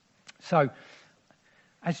So,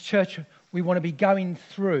 as church, we want to be going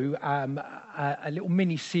through a little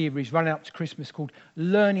mini-series running up to Christmas called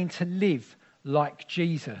Learning to Live Like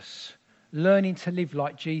Jesus. Learning to live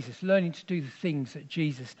like Jesus. Learning to do the things that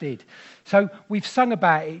Jesus did. So, we've sung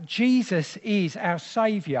about it. Jesus is our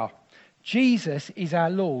Saviour. Jesus is our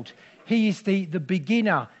Lord. He is the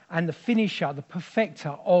beginner and the finisher, the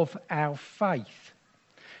perfecter of our faith.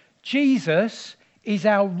 Jesus is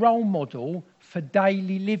our role model for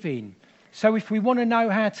daily living. So if we want to know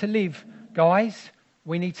how to live, guys,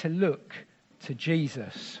 we need to look to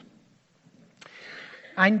Jesus.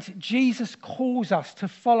 And Jesus calls us to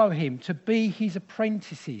follow him, to be his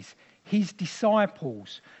apprentices, his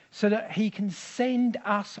disciples, so that he can send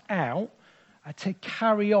us out to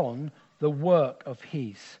carry on the work of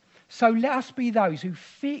his. So let us be those who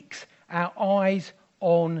fix our eyes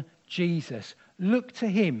on Jesus. Look to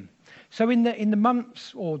him. So in the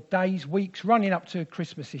months or days, weeks running up to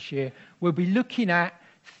Christmas this year, we'll be looking at,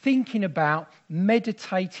 thinking about,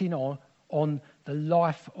 meditating on the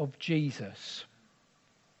life of Jesus.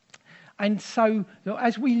 And so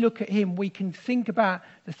as we look at him, we can think about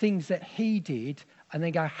the things that he did and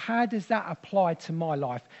then go, how does that apply to my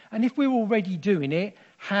life? And if we're already doing it,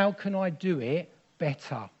 how can I do it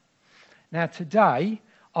better? Now today,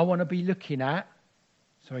 I want to be looking at,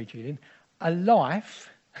 sorry Julian, a life,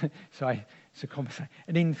 sorry, it's a conversation,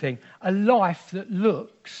 an in thing, a life that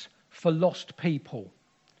looks for lost people.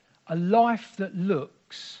 A life that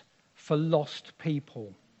looks for lost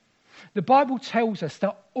people. The Bible tells us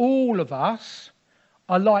that all of us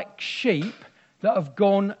are like sheep that have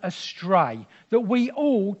gone astray, that we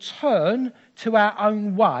all turn to our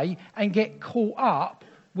own way and get caught up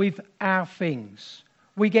with our things.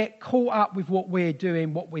 We get caught up with what we're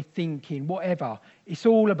doing, what we're thinking, whatever. It's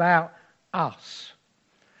all about us.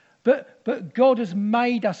 But God has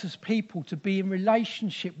made us as people to be in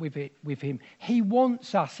relationship with him. He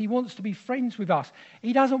wants us. He wants to be friends with us.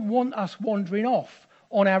 He doesn't want us wandering off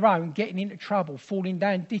on our own, getting into trouble, falling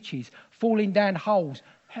down ditches, falling down holes.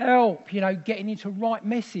 Help, getting into right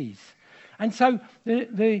messes. And so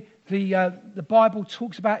the Bible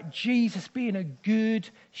talks about Jesus being a good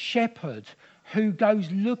shepherd who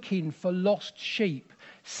goes looking for lost sheep,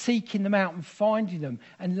 seeking them out and finding them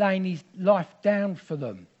and laying his life down for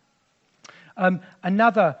them.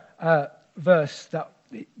 Another verse that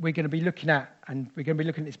we're going to be looking at, and we're going to be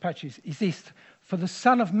looking at this passage, is this: for the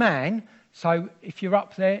Son of Man. So if you're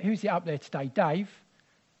up there, who's it up there today? Dave?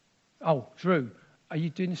 Oh, Drew. Are you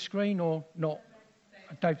doing the screen or not?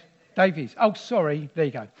 Dave is. Oh, sorry. There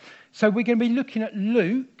you go. So we're going to be looking at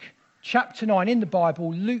Luke chapter 9 in the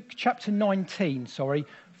Bible, Luke chapter 19,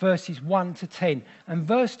 verses 1 to 10. And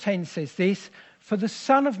verse 10 says this: for the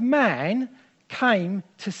Son of Man came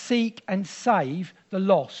to seek and save the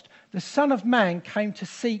lost. The Son of Man came to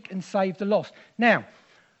seek and save the lost. Now,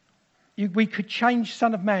 we could change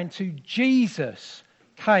Son of Man to Jesus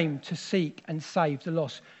came to seek and save the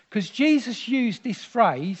lost. Because Jesus used this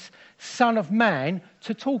phrase, Son of Man,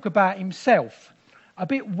 to talk about himself. A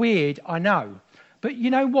bit weird, I know. But you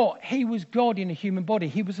know what? He was God in a human body.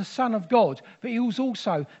 He was a Son of God, but he was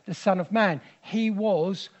also the Son of Man. He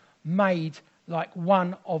was made like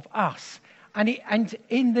one of us. And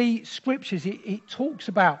in the scriptures, it talks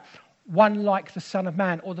about one like the Son of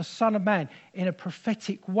Man, or the Son of Man in a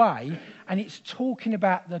prophetic way. And it's talking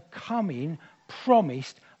about the coming,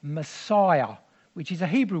 promised Messiah, which is a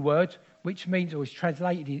Hebrew word, which means, or is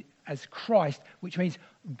translated as Christ, which means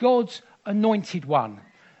God's anointed one,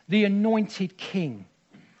 the anointed king.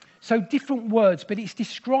 So different words, but it's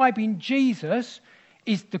describing Jesus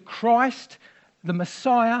is the Christ, the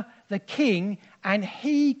Messiah, the king, and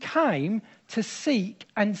he came to seek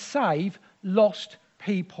and save lost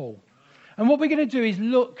people. And what we're going to do is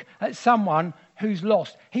look at someone who's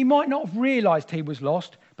lost. He might not have realised he was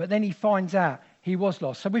lost, but then he finds out he was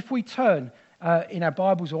lost. So if we turn in our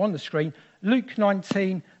Bibles or on the screen, Luke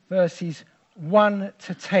 19, verses 1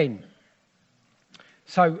 to 10.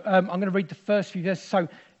 So I'm going to read the first few verses. So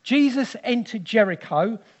Jesus entered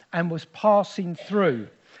Jericho and was passing through.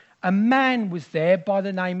 A man was there by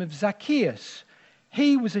the name of Zacchaeus.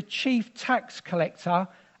 He was a chief tax collector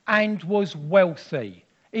and was wealthy.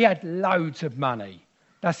 He had loads of money.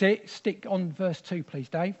 That's it. Stick on verse 2, please,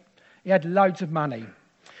 Dave. He had loads of money.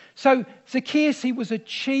 So Zacchaeus, he was a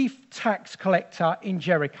chief tax collector in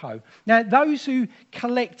Jericho. Now, those who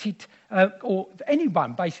collected, or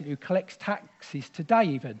anyone basically who collects taxes today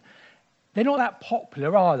even, they're not that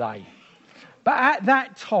popular, are they? But at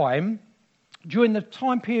that time, during the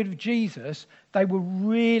time period of Jesus, they were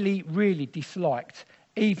really, really disliked,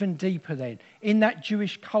 even deeper then, in that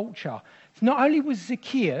Jewish culture. Not only was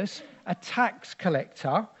Zacchaeus a tax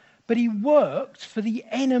collector, but he worked for the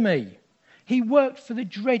enemy. He worked for the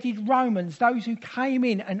dreaded Romans, those who came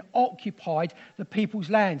in and occupied the people's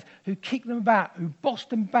lands, who kicked them about, who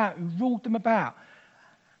bossed them about, who ruled them about.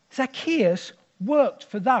 Zacchaeus worked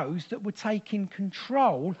for those that were taking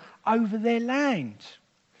control over their land.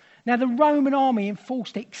 Now, the Roman army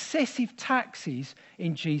enforced excessive taxes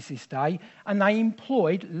in Jesus' day, and they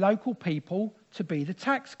employed local people to be the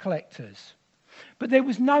tax collectors. But there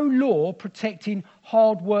was no law protecting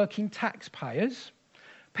hard-working taxpayers.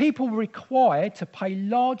 People were required to pay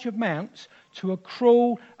large amounts to a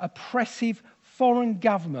cruel, oppressive foreign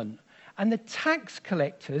government, and the tax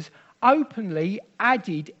collectors openly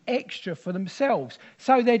added extra for themselves.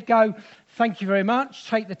 So they'd go, thank you very much,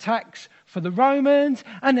 take the tax for the Romans,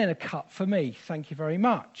 and then a cut for me, thank you very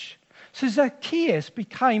much. So Zacchaeus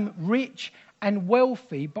became rich and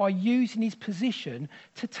wealthy by using his position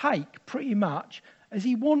to take pretty much as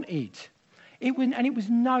he wanted. It was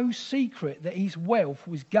no secret that his wealth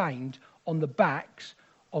was gained on the backs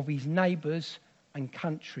of his neighbours and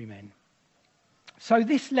countrymen. So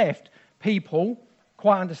this left people,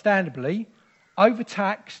 quite understandably,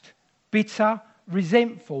 overtaxed, bitter,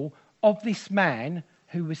 resentful of this man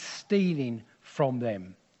who was stealing from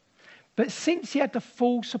them. But since he had the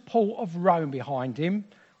full support of Rome behind him,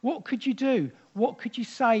 what could you do? What could you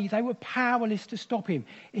say? They were powerless to stop him.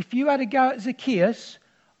 If you had a go at Zacchaeus,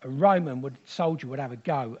 a Roman soldier would have a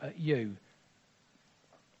go at you.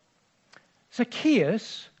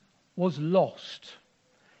 Zacchaeus was lost.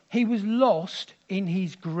 He was lost in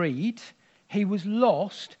his greed. He was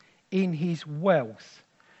lost in his wealth.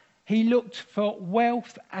 He looked for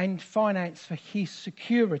wealth and finance for his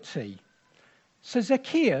security. So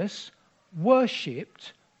Zacchaeus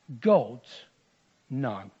worshipped God?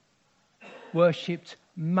 No. Worshipped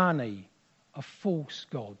money, a false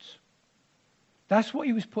god. That's what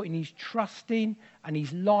he was putting his trust in and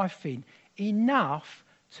his life in, enough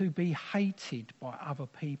to be hated by other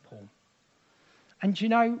people. And you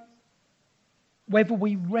know, whether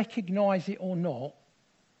we recognise it or not,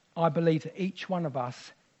 I believe that each one of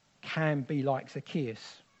us can be like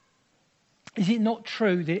Zacchaeus. Is it not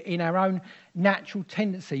true that in our own natural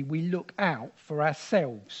tendency we look out for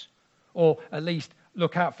ourselves, or at least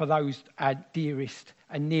look out for those dearest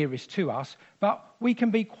and nearest to us, but we can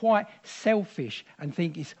be quite selfish and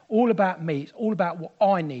think it's all about me, it's all about what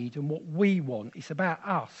I need and what we want, it's about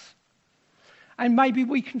us. And maybe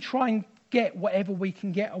we can try and get whatever we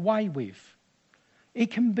can get away with.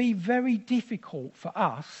 It can be very difficult for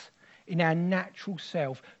us in our natural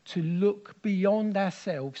self to look beyond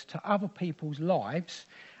ourselves to other people's lives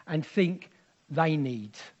and think they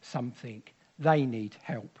need something, they need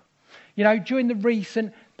help. You know, during the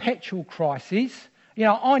recent petrol crisis,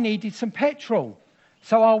 I needed some petrol.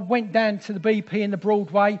 So I went down to the BP in the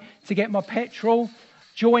Broadway to get my petrol,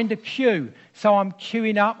 joined a queue. So I'm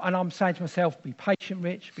queuing up and I'm saying to myself, be patient,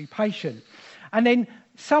 Rich, be patient. And then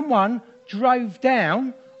someone drove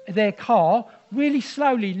down their car really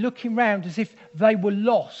slowly, looking round as if they were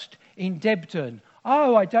lost in Debden.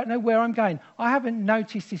 Oh, I don't know where I'm going. I haven't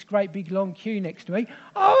noticed this great big long queue next to me.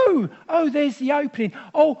 Oh, there's the opening.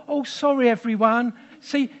 Oh, sorry, everyone.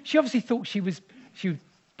 See, she obviously thought she was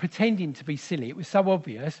pretending to be silly. It was so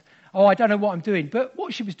obvious. Oh, I don't know what I'm doing. But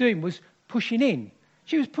what she was doing was pushing in.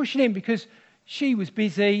 She was pushing in because she was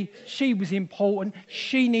busy, she was important,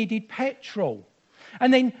 she needed petrol.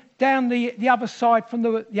 And then down the other side, from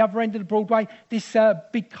the other end of the Broadway, this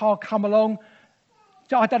big car come along.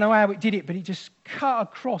 I don't know how it did it, but it just cut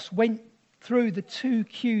across, went through the two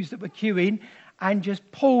queues that were queuing and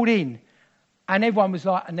just pulled in. And everyone was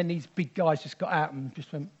like, and then these big guys just got out and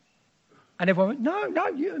just went, and everyone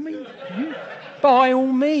went, you, by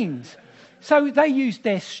all means. So they used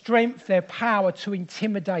their strength, their power to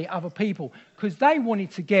intimidate other people because they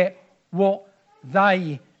wanted to get what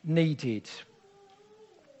they needed.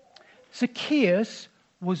 Zacchaeus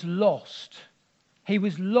was lost. He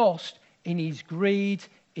was lost in his greed,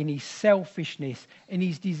 in his selfishness, in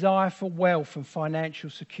his desire for wealth and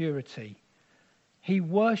financial security. He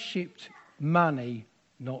worshipped money,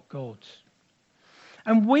 not God.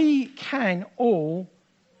 And we can all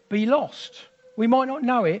be lost. We might not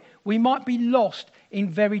know it. We might be lost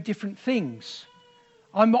in very different things.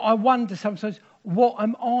 I wonder sometimes, what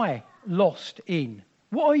am I lost in?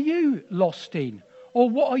 What are you lost in? Or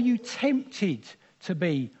what are you tempted to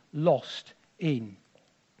be lost in?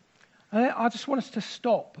 I just want us to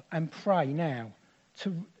stop and pray now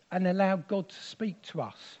and allow God to speak to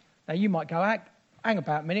us. Now, you might go, hang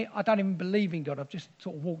about a minute, I don't even believe in God. I've just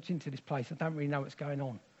sort of walked into this place. I don't really know what's going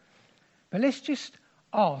on. But let's just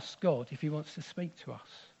ask God if he wants to speak to us.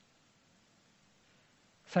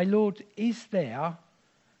 Say, Lord, is there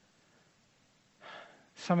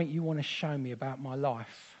something you want to show me about my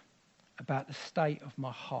life, about the state of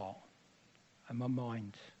my heart and my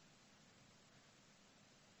mind.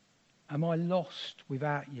 Am I lost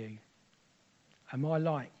without you? Am I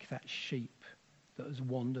like that sheep that has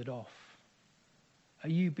wandered off? Are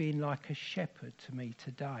you being like a shepherd to me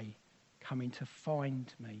today, coming to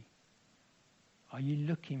find me? Are you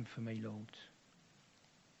looking for me, Lord?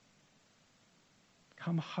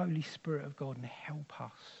 Come, Holy Spirit of God, and help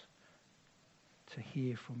us to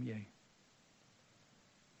hear from you.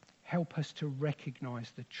 Help us to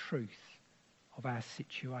recognize the truth of our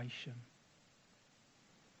situation.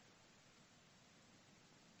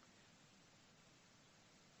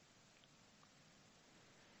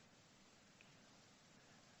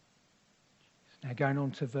 Now going on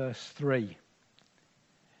to verse 3. It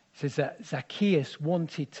says that Zacchaeus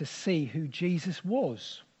wanted to see who Jesus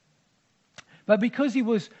was. But because he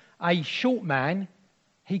was a short man,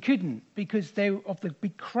 he couldn't because of the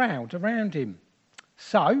big crowd around him.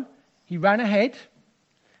 So he ran ahead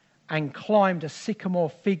and climbed a sycamore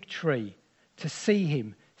fig tree to see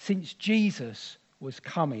him, since Jesus was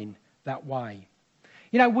coming that way.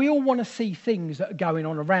 You know, we all want to see things that are going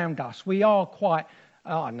on around us. We are quite...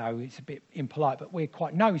 I know it's a bit impolite, but we're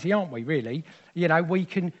quite nosy, aren't we, really? You know, we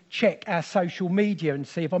can check our social media and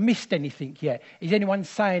see if I missed anything yet. Is anyone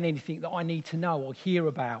saying anything that I need to know or hear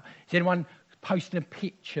about? Is anyone posting a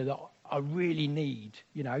picture that I really need?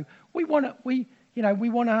 You know, we want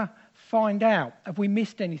to find out, have we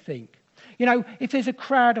missed anything? You know, if there's a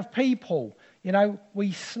crowd of people, you know,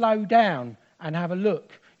 we slow down and have a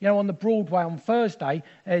look. You know, on the Broadway on Thursday,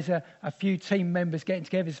 there's a few team members getting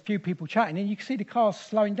together, there's a few people chatting, and you can see the cars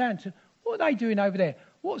slowing down to, what are they doing over there?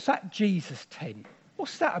 What's that Jesus tent?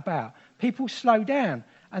 What's that about? People slow down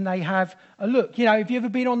and they have a look. You know, have you ever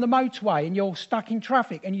been on the motorway and you're stuck in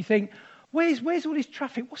traffic and you think, where's all this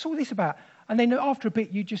traffic? What's all this about? And then after a bit,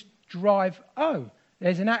 you just drive, oh,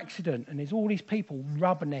 there's an accident and there's all these people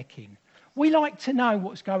rubbernecking. We like to know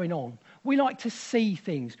what's going on. We like to see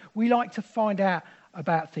things. We like to find out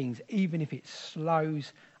about things, even if it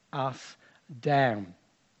slows us down.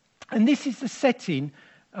 And this is the setting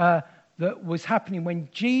that was happening when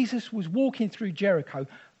Jesus was walking through Jericho.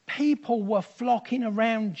 People were flocking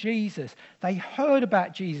around Jesus. They heard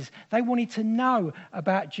about Jesus. They wanted to know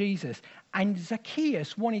about Jesus. And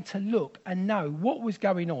Zacchaeus wanted to look and know what was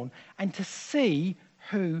going on and to see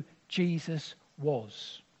who Jesus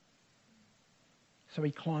was. So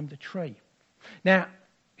he climbed a tree. Now,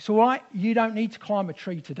 it's all right, you don't need to climb a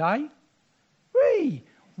tree today.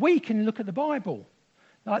 We can look at the Bible.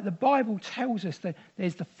 Like the Bible tells us that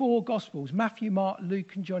there's the four Gospels, Matthew, Mark,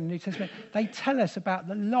 Luke and John in the New Testament. They tell us about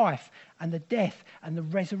the life and the death and the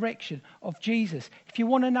resurrection of Jesus. If you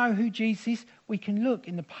want to know who Jesus is, we can look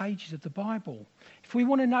in the pages of the Bible. If we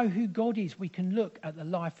want to know who God is, we can look at the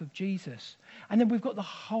life of Jesus. And then we've got the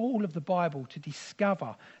whole of the Bible to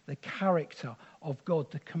discover the character of God,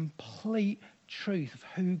 the complete truth of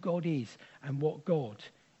who God is and what God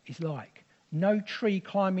is like. No tree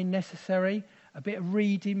climbing necessary, a bit of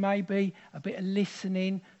reading maybe, a bit of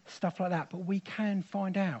listening, stuff like that. But we can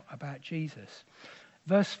find out about Jesus.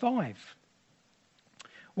 Verse 5.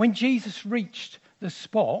 When Jesus reached the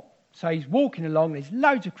spot, so he's walking along, there's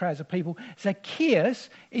loads of crowds of people. Zacchaeus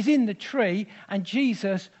is in the tree and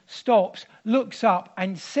Jesus stops, looks up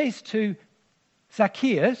and says to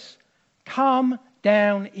Zacchaeus, "Come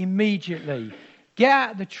down immediately. Get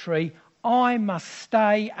out of the tree. I must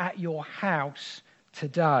stay at your house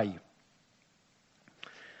today."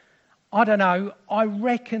 I don't know. I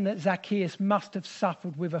reckon that Zacchaeus must have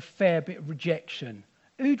suffered with a fair bit of rejection.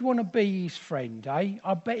 Who'd want to be his friend, eh?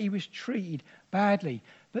 I bet he was treated badly.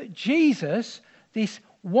 But Jesus, this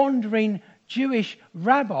wandering Jewish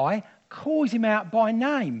rabbi, calls him out by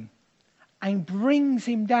name and brings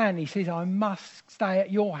him down. He says, "I must stay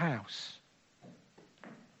at your house."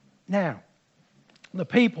 Now, the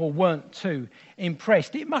people weren't too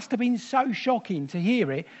impressed. It must have been so shocking to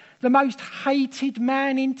hear it. The most hated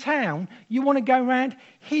man in town, you want to go around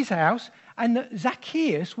his house, and that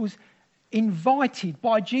Zacchaeus was invited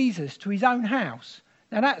by Jesus to his own house.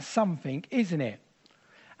 Now that's something, isn't it?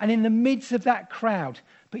 And in the midst of that crowd,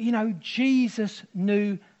 but you know, Jesus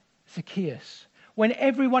knew Zacchaeus. When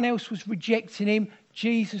everyone else was rejecting him,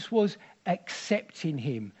 Jesus was accepting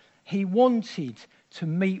him. He wanted to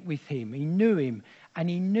meet with him. He knew him, and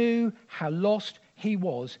he knew how lost he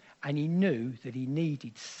was, and he knew that he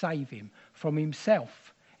needed to save him from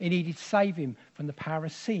himself. He needed to save him from the power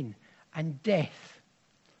of sin and death.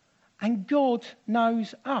 And God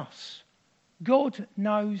knows us. God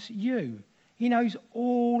knows you. He knows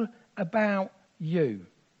all about you.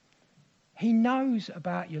 He knows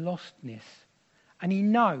about your lostness. And he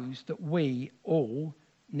knows that we all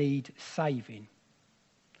need saving.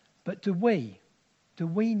 But do we? Do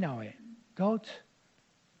we know it? God,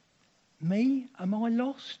 me? Am I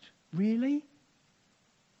lost? Really?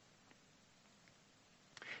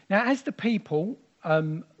 Now, as the people,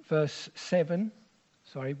 verse 7,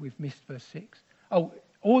 sorry, we've missed verse 6. Oh,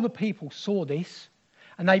 all the people saw this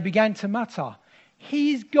and they began to mutter,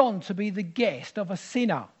 he's gone to be the guest of a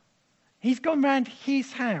sinner. He's gone round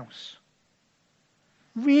his house.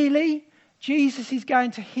 Really? Jesus is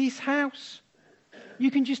going to his house?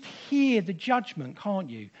 You can just hear the judgment, can't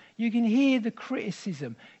you? You can hear the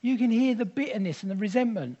criticism. You can hear the bitterness and the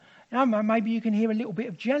resentment. Maybe you can hear a little bit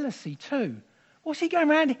of jealousy too. What's he going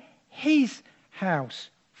around his house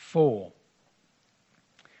for?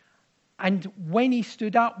 And when he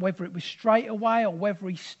stood up, whether it was straight away or whether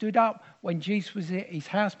he stood up when Jesus was at his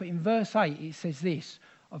house, but in verse 8 it says this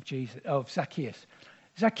of Zacchaeus.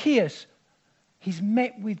 Zacchaeus, he's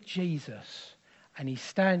met with Jesus and he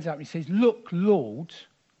stands up and he says, look, Lord,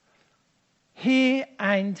 here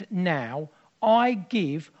and now I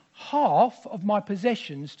give half of my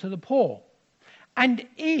possessions to the poor. And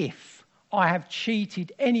if I have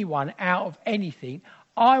cheated anyone out of anything,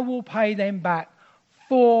 I will pay them back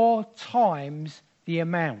 4 times the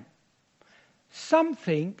amount.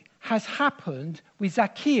 Something has happened with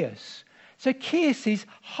Zacchaeus. Zacchaeus'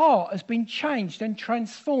 heart has been changed and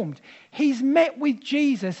transformed. He's met with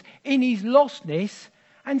Jesus in his lostness,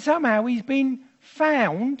 and somehow he's been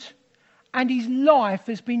found, and his life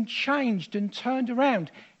has been changed and turned around.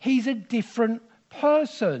 He's a different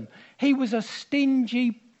person. He was a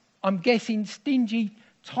stingy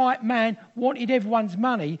type man, wanted everyone's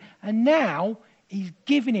money, and now he's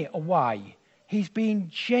giving it away. He's being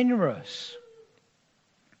generous.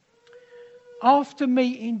 After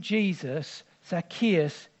meeting Jesus,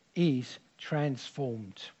 Zacchaeus is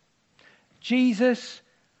transformed. Jesus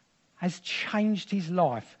has changed his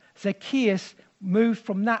life. Zacchaeus moved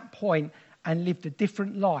from that point and lived a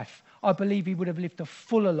different life. I believe he would have lived a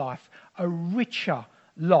fuller life, a richer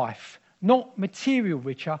life. Not material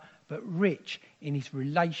richer, but rich in his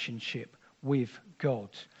relationship with God.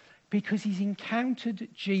 Because he's encountered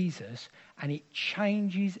Jesus and it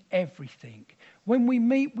changes everything. When we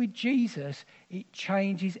meet with Jesus, it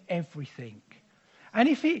changes everything. And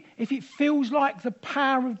if it feels like the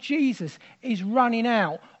power of Jesus is running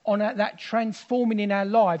out on that transforming in our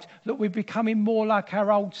lives, that we're becoming more like our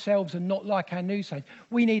old selves and not like our new selves,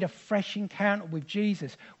 we need a fresh encounter with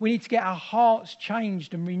Jesus. We need to get our hearts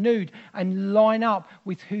changed and renewed and line up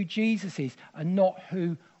with who Jesus is and not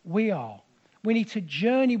who we are. We need to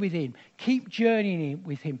journey with him, keep journeying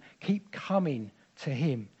with him, keep coming to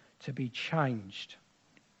him to be changed.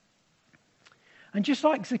 And just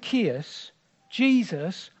like Zacchaeus,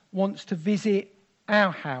 Jesus wants to visit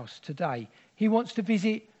our house today. He wants to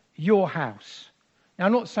visit your house. Now,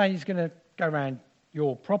 I'm not saying he's going to go around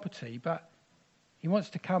your property, but he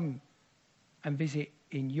wants to come and visit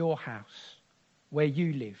in your house, where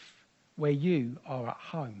you live, where you are at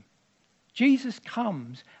home. Jesus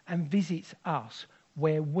comes and visits us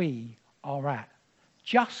where we are at,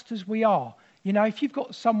 just as we are. You know, if you've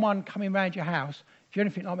got someone coming around your house, if you're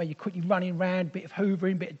anything like me, you're quickly running around, a bit of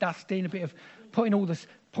hoovering, a bit of dusting, a bit of putting all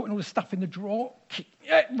the stuff in the drawer.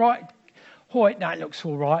 Yeah, right. Hoy, that looks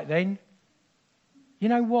all right then. You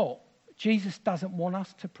know what? Jesus doesn't want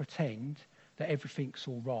us to pretend that everything's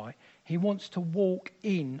all right. He wants to walk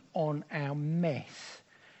in on our mess.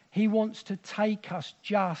 He wants to take us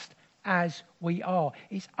just as we are.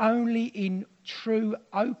 It's only in true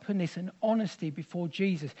openness and honesty before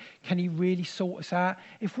Jesus can he really sort us out.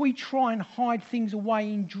 If we try and hide things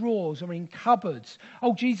away in drawers or in cupboards,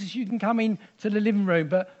 oh Jesus, you can come in to the living room,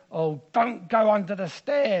 but oh, don't go under the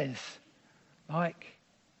stairs. Like,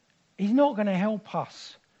 he's not going to help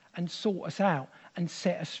us and sort us out and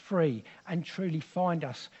set us free and truly find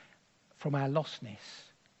us from our lostness.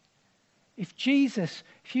 If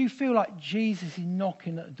you feel like Jesus is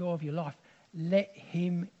knocking at the door of your life, let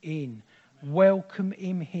him in. Welcome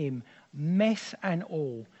him, mess and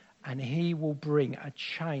all, and he will bring a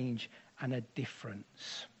change and a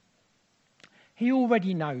difference. He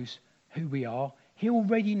already knows who we are. He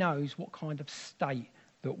already knows what kind of state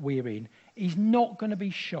that we're in. He's not going to be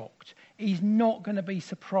shocked. He's not going to be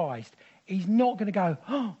surprised. He's not going to go,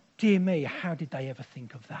 oh, dear me, how did they ever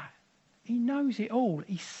think of that? He knows it all.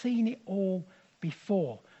 He's seen it all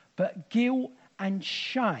before. But guilt and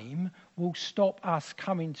shame will stop us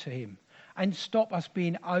coming to him and stop us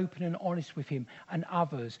being open and honest with him and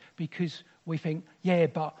others because we think, yeah,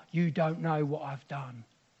 but you don't know what I've done.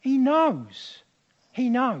 He knows. He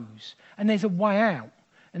knows. And there's a way out.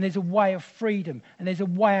 And there's a way of freedom. And there's a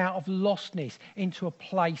way out of lostness into a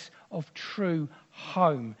place of true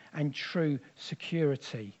home and true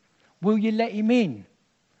security. Will you let him in?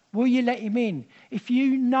 Will you let him in? If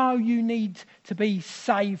you know you need to be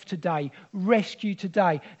saved today, rescued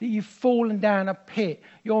today, that you've fallen down a pit,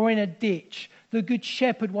 you're in a ditch, the Good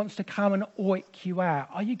Shepherd wants to come and oik you out,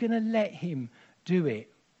 are you going to let him do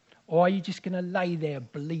it? Or are you just going to lay there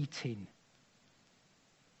bleating?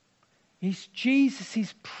 It's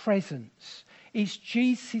Jesus' presence, it's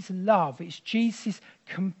Jesus' love, it's Jesus'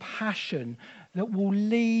 compassion that will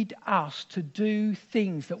lead us to do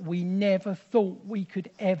things that we never thought we could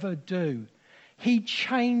ever do. He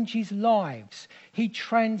changes lives. He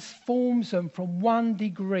transforms them from one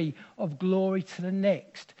degree of glory to the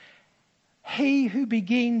next. He who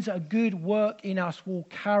begins a good work in us will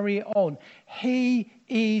carry it on. He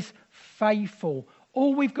is faithful.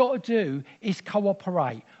 All we've got to do is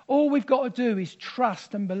cooperate. All we've got to do is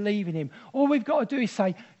trust and believe in him. All we've got to do is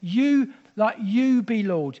say, you be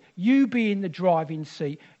Lord. You be in the driving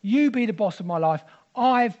seat. You be the boss of my life.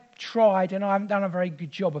 I've tried and I haven't done a very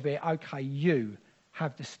good job of it. Okay, you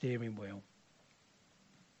have the steering wheel.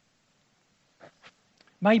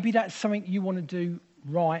 Maybe that's something you want to do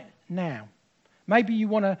right now. Maybe you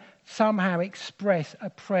want to somehow express a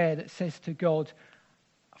prayer that says to God,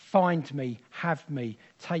 find me, have me,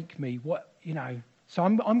 take me, So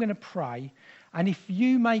I'm going to pray. And if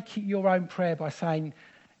you make it your own prayer by saying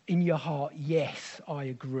in your heart, yes, I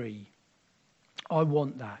agree, I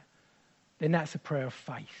want that, then that's a prayer of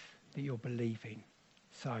faith that you're believing.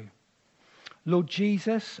 So, Lord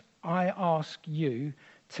Jesus, I ask you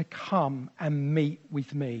to come and meet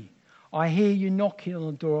with me. I hear you knocking on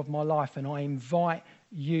the door of my life and I invite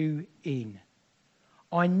you in.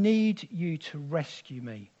 I need you to rescue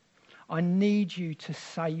me. I need you to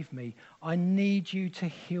save me. I need you to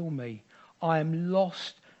heal me. I am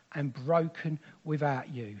lost and broken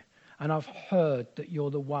without you. And I've heard that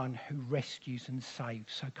you're the one who rescues and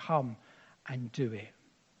saves. So come and do it.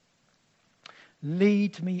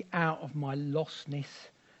 Lead me out of my lostness.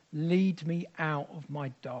 Lead me out of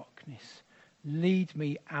my darkness. Lead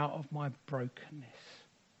me out of my brokenness.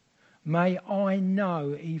 May I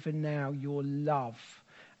know even now your love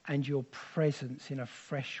and your presence in a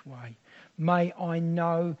fresh way. May I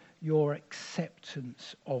know your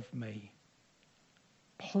acceptance of me.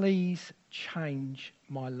 Please change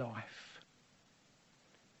my life.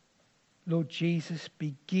 Lord Jesus,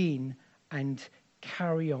 begin and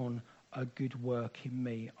carry on a good work in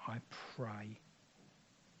me, I pray.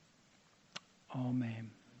 Amen.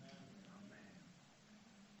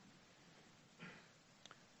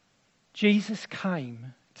 Jesus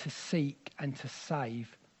came to seek and to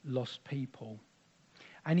save lost people.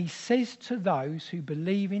 And he says to those who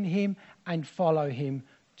believe in him and follow him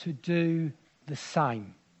to do the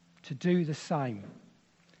same. To do the same.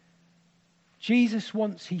 Jesus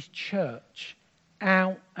wants his church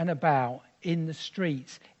out and about in the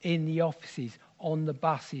streets, in the offices, on the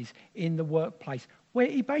buses, in the workplace, where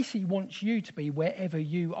he basically wants you to be wherever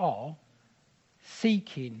you are,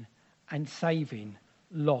 seeking and saving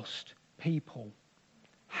lost people.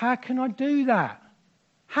 How can I do that?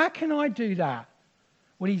 How can I do that?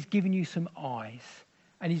 Well, he's given you some eyes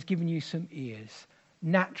and he's given you some ears,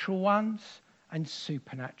 natural ones and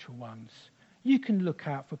supernatural ones. You can look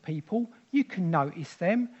out for people. You can notice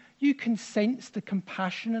them. You can sense the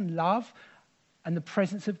compassion and love and the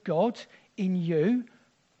presence of God in you.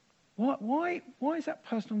 Why is that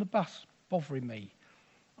person on the bus bothering me?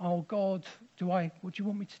 Oh, God, what do you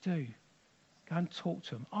want me to do? Go and talk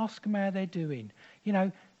to them. Ask them how they're doing.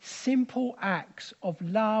 Simple acts of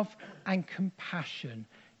love and compassion.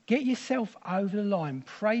 Get yourself over the line.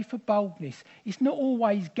 Pray for boldness. It's not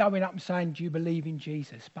always going up and saying, do you believe in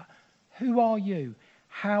Jesus? But who are you?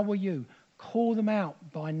 How are you? Call them out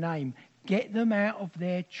by name. Get them out of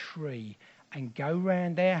their tree and go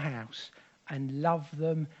round their house and love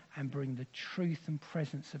them and bring the truth and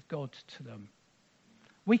presence of God to them.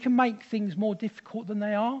 We can make things more difficult than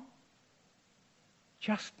they are.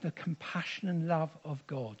 Just the compassion and love of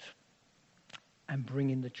God and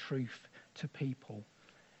bringing the truth to people.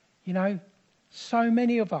 So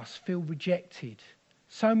many of us feel rejected.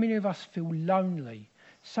 So many of us feel lonely.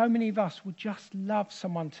 So many of us would just love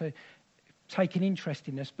someone to take an interest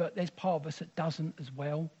in us, but there's part of us that doesn't as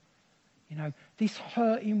well. This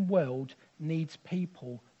hurting world needs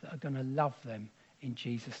people that are going to love them in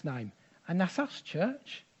Jesus' name. And that's us,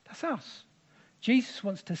 church. That's us. Jesus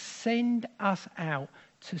wants to send us out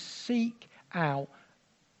to seek out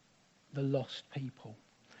the lost people.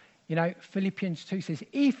 Philippians 2 says,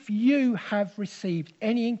 if you have received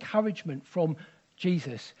any encouragement from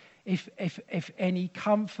Jesus, if any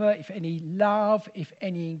comfort, if any love, if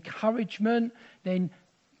any encouragement, then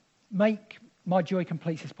make my joy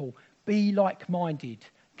complete, says Paul. Be like-minded.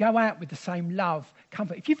 Go out with the same love,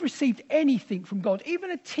 comfort. If you've received anything from God,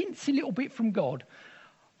 even a teensy little bit from God,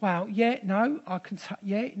 well, then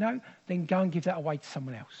go and give that away to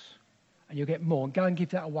someone else. And you'll get more. And go and give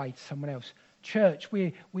that away to someone else. Church,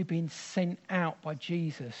 we've been sent out by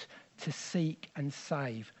Jesus to seek and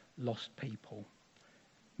save lost people.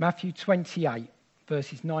 Matthew 28,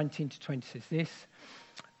 verses 19 to 20 says this,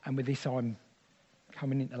 and with this I'm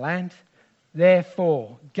coming into land.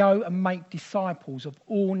 Therefore, go and make disciples of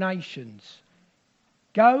all nations.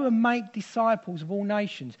 Go and make disciples of all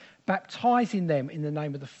nations, baptizing them in the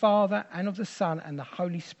name of the Father and of the Son and the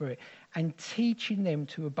Holy Spirit, and teaching them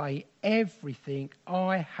to obey everything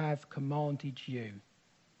I have commanded you.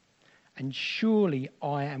 And surely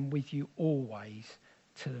I am with you always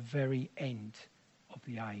to the very end of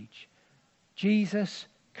the age. Jesus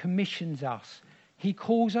commissions us. He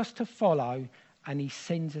calls us to follow, and he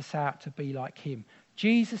sends us out to be like him.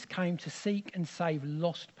 Jesus came to seek and save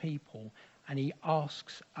lost people, and he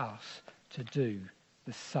asks us to do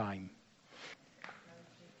the same.